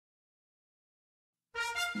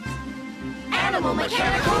Animal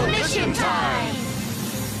Mechanical Mission Time!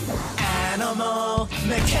 Animal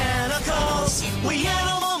Mechanicals, we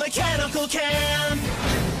Animal Mechanical can!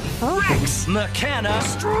 Rex Mechana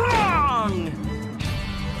Strong!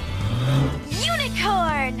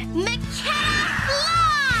 Unicorn! Mechana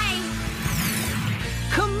Fly!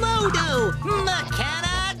 Komodo!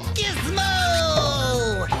 Mechana Gizmo!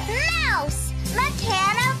 Mouse!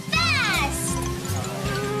 Mechana Fast!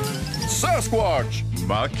 Sasquatch!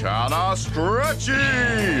 Mechana Stretchy!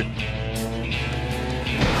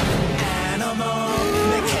 Animal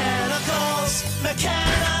Mechanicals,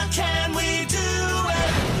 Mechana can we do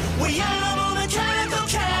it? We Animal Mechanical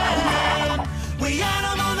can! We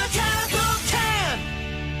Animal Mechanical can!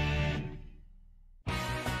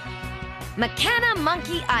 Mechana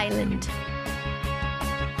Monkey Island.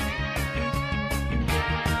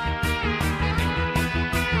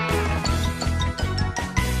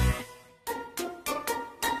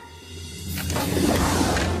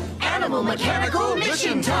 Animal Mechanical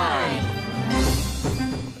Mission Time!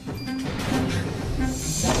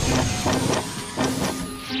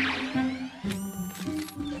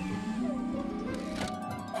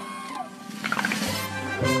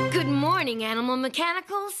 Good morning, Animal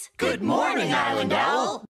Mechanicals. Good morning, Island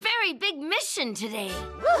Owl! Very big mission today.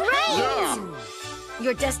 Great!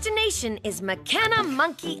 Your destination is Mechana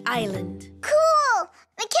Monkey Island. Cool!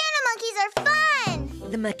 Mechana monkeys are fun!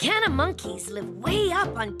 The Mechana monkeys live way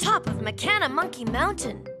up on top of Mechana Monkey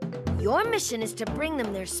Mountain. Your mission is to bring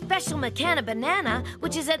them their special Mechana banana,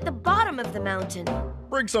 which is at the bottom of the mountain.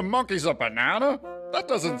 Bring some monkeys a banana? That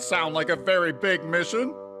doesn't sound like a very big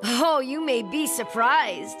mission. Oh, you may be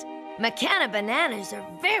surprised. Mechana bananas are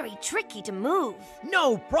very tricky to move.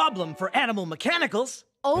 No problem for Animal Mechanicals.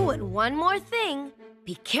 Oh, and one more thing.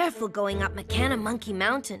 Be careful going up Mechana Monkey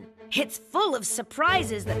Mountain. It's full of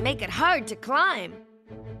surprises that make it hard to climb.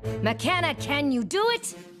 Mechana, can you do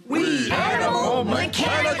it? We Animal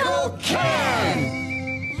Mechanical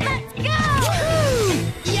can! Let's go!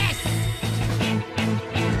 Yes!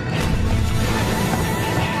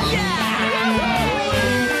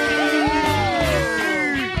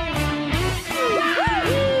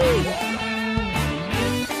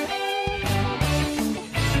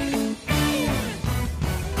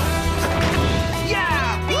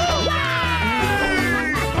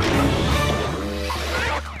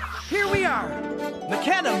 Here we are,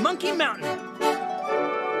 Mechana Monkey Mountain.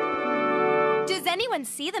 Does anyone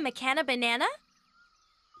see the Mechana banana?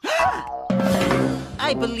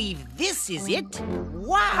 I believe this is it.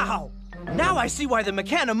 Wow! Now I see why the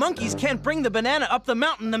Mechana monkeys can't bring the banana up the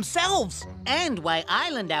mountain themselves. And why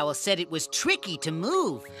Island Owl said it was tricky to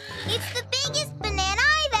move. It's the biggest banana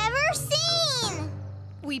I've ever seen!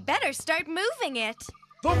 We better start moving it.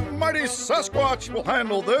 The mighty Sasquatch will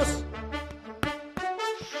handle this.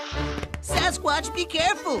 Sasquatch, be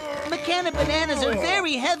careful. Mechana bananas are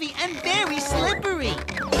very heavy and very slippery.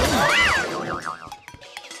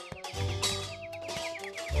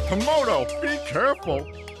 Komodo, be careful.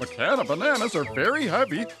 Mechana bananas are very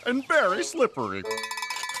heavy and very slippery.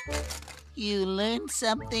 You learn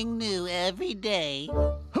something new every day.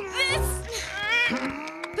 This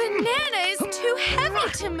banana is too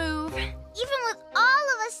heavy to move. Even with all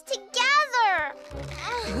of us together.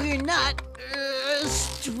 We're not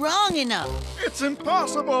strong enough. It's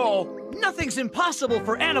impossible. Nothing's impossible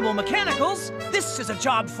for Animal Mechanicals. This is a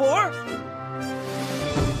job for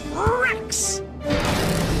Rex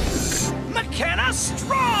Mechana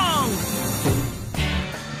Strong!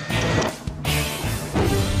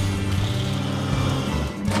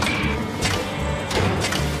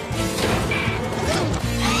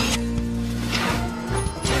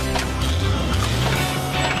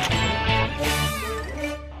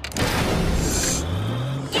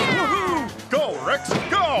 Go, Rex,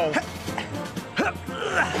 go!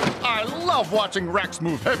 I love watching Rex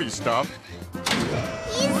move heavy stuff.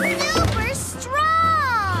 He's super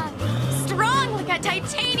strong! Strong like a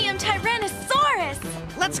titanium Tyrannosaurus!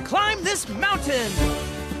 Let's climb this mountain!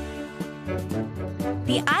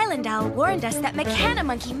 The Island Owl warned us that Mechana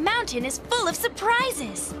Monkey Mountain is full of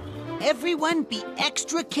surprises. Everyone be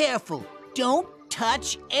extra careful. Don't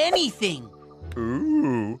touch anything.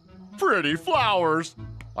 Ooh, pretty flowers.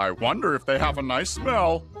 I wonder if they have a nice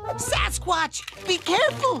smell. Sasquatch, be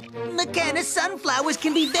careful. Mechana sunflowers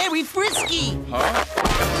can be very frisky. Huh?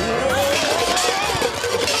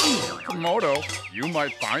 Komodo, you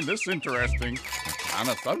might find this interesting.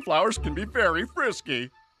 Mechana sunflowers can be very frisky.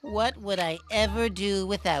 What would I ever do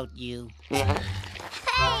without you? Hey,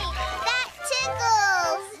 that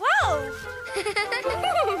tickles! Whoa!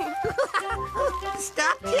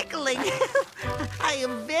 Stop tickling. I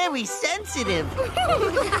am very sensitive.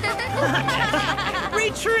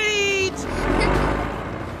 Retreat!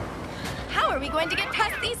 How are we going to get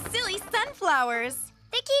past these silly sunflowers?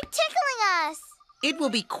 They keep tickling us. It will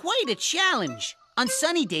be quite a challenge. On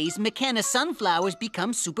sunny days, Mechana sunflowers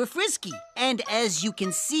become super frisky. And as you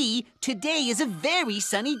can see, today is a very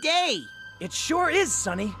sunny day. It sure is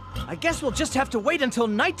sunny. I guess we'll just have to wait until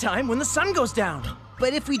nighttime when the sun goes down.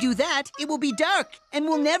 But if we do that, it will be dark, and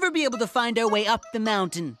we'll never be able to find our way up the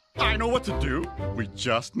mountain. I know what to do. We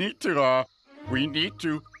just need to,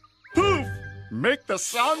 poof! Make the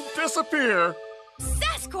sun disappear.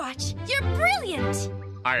 Sasquatch, you're brilliant.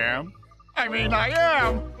 I am. I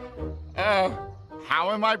am.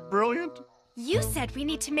 How am I brilliant? You said we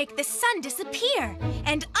need to make the sun disappear,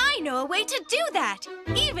 and I know a way to do that,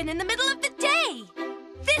 even in the middle of the day.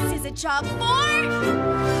 This is a job for...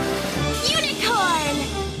 Unicorn!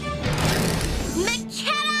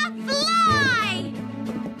 Mechana fly!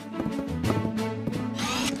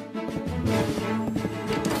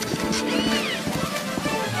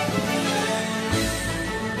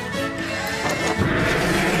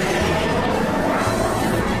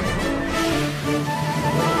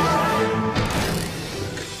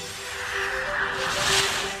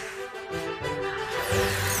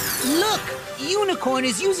 Look! Unicorn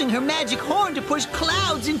is using her magic horn to push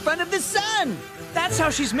clouds in front of the sun! That's how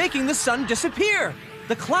she's making the sun disappear.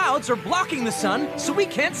 The clouds are blocking the sun, so we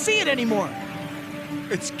can't see it anymore.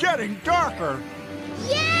 It's getting darker.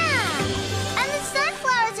 Yeah! And the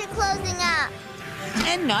sunflowers are closing up.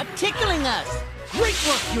 And not tickling us! Great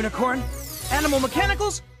work, Unicorn. Animal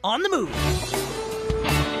Mechanicals, on the move.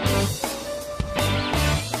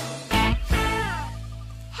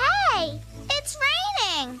 Hey, it's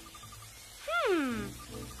raining.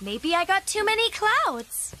 Maybe I got too many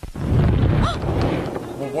clouds.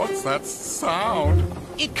 Well, what's that sound?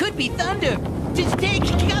 It could be thunder! Just take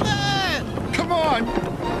cover! Come on!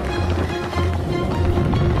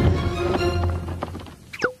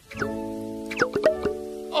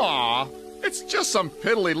 Aw, it's just some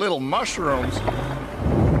piddly little mushrooms.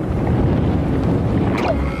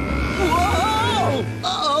 Whoa!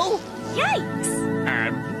 Uh-oh! Yikes!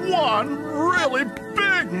 And one really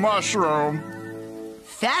big mushroom.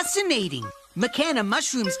 Fascinating! Mechana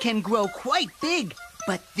mushrooms can grow quite big,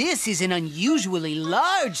 but this is an unusually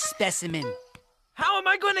large specimen. How am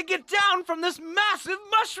I going to get down from this massive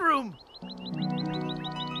mushroom?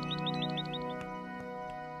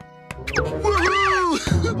 Woohoo!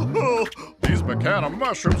 These Mechana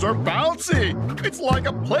mushrooms are bouncy. It's like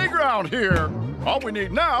a playground here. All we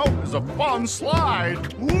need now is a fun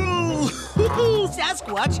slide. Woo!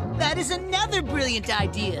 Sasquatch, that is another brilliant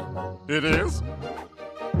idea. It is?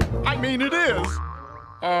 I mean, it is.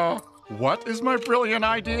 What is my brilliant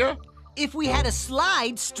idea? If we had a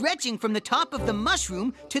slide stretching from the top of the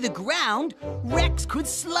mushroom to the ground, Rex could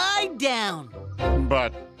slide down.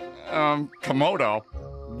 But, Komodo,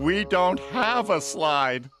 we don't have a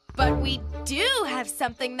slide. But we do have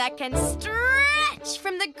something that can stretch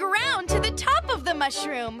from the ground to the top of the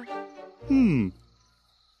mushroom.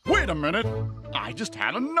 Wait a minute. I just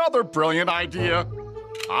had another brilliant idea.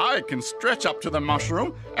 I can stretch up to the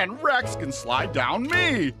mushroom, and Rex can slide down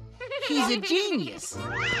me. He's a genius.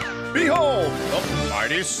 Behold, the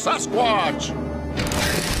mighty Sasquatch!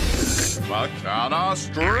 Mechana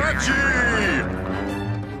stretchy!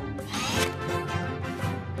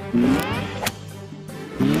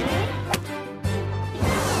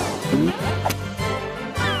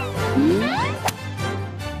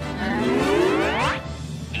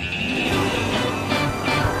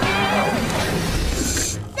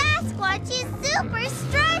 Sasquatch is super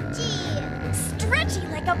stretchy! Stretchy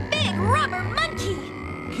like a big rubber monkey!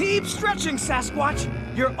 Keep stretching, Sasquatch.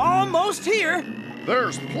 You're almost here.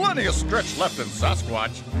 There's plenty of stretch left in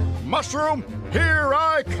Sasquatch. Mushroom, here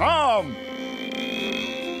I come!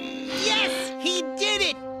 Yes, he did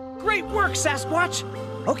it! Great work, Sasquatch.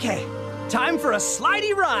 Okay, time for a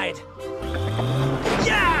slidey ride.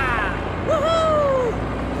 Yeah! Woohoo!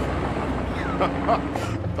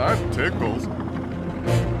 That tickles.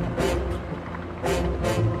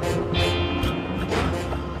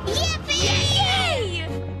 Yippee!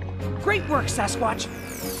 Great work, Sasquatch.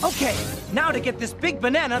 Okay, now to get this big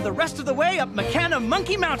banana the rest of the way up Mechana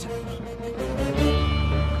Monkey Mountain.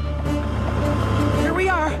 Here we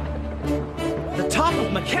are. The top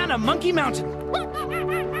of Mechana Monkey Mountain.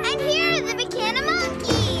 And here are the Mechana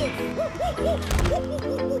monkeys!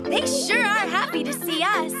 They sure are happy to see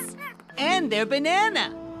us. And their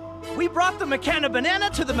banana. We brought the Mechana banana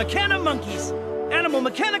to the Mechana monkeys. Animal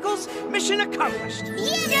Mechanicals, mission accomplished.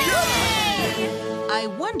 Yay! I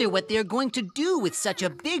wonder what they're going to do with such a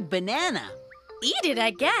big banana. eat it,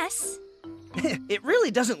 I guess. It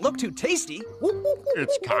really doesn't look too tasty.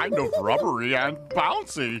 It's kind of rubbery and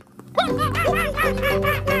bouncy. They're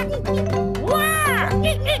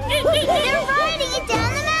riding it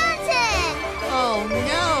down the mountain! Oh,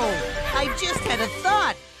 no! I just had a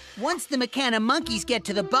thought. Once the Mechana monkeys get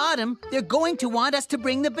to the bottom, they're going to want us to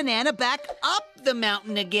bring the banana back up the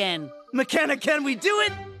mountain again. Mechana, can we do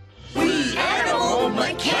it? We Animal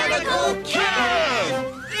Mechanical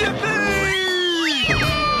can!